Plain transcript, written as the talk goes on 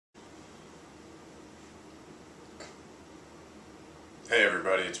Hey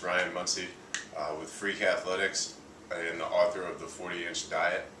everybody, it's Ryan Munsey with Freak Athletics and the author of the 40-Inch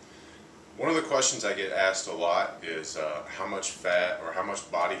Diet. One of the questions I get asked a lot is how much fat or how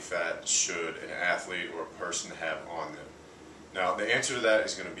much body fat should an athlete or a person have on them? Now the answer to that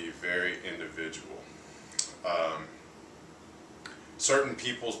is going to be very individual. Certain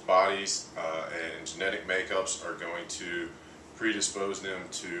people's bodies and genetic makeups are going to predispose them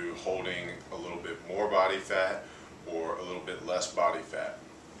to holding a little bit more body fat or a little bit less body fat.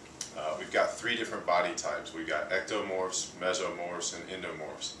 We've got three different body types. We've got ectomorphs, mesomorphs, and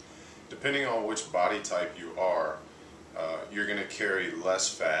endomorphs. Depending on which body type you are, you're going to carry less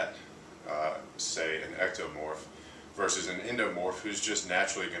fat, say an ectomorph, versus an endomorph who's just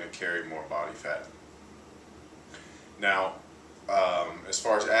naturally going to carry more body fat. Now, as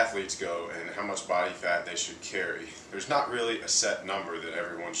far as athletes go and how much body fat they should carry, there's not really a set number that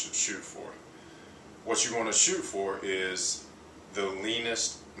everyone should shoot for. What you want to shoot for is the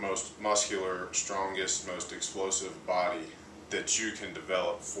leanest, most muscular, strongest, most explosive body that you can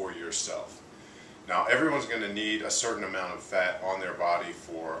develop for yourself. Now, everyone's going to need a certain amount of fat on their body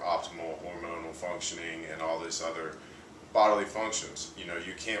for optimal hormonal functioning and all this other bodily functions. You know,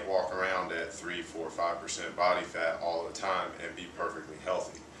 you can't walk around at 3, 4, 5% body fat all the time and be perfectly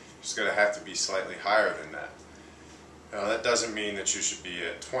healthy. It's going to have to be slightly higher than that. Now, that doesn't mean that you should be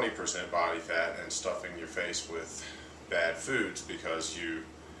at 20% body fat and stuffing your face with bad foods because you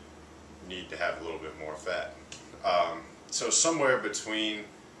need to have a little bit more fat. So somewhere between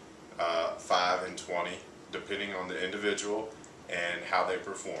 5 and 20, depending on the individual and how they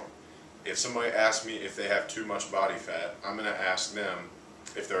perform. If somebody asks me if they have too much body fat, I'm going to ask them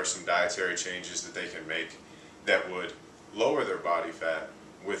if there are some dietary changes that they can make that would lower their body fat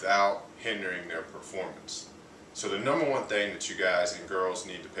without hindering their performance. So the number one thing that you guys and girls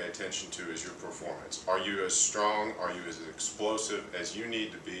need to pay attention to is your performance. Are you as strong, are you as explosive as you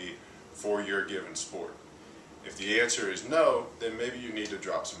need to be for your given sport? If the answer is no, then maybe you need to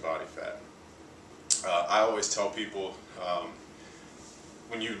drop some body fat. I always tell people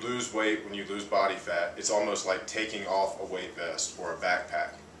when you lose weight, when you lose body fat, it's almost like taking off a weight vest or a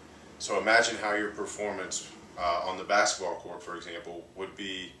backpack. So imagine how your performance on the basketball court, for example, would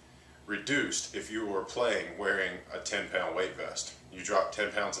be reduced if you were playing wearing a 10-pound weight vest. You drop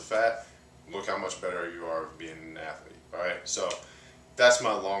 10 pounds of fat, look how much better you are being an athlete. Alright, so that's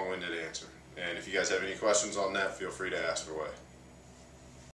my long-winded answer. And if you guys have any questions on that, feel free to ask away.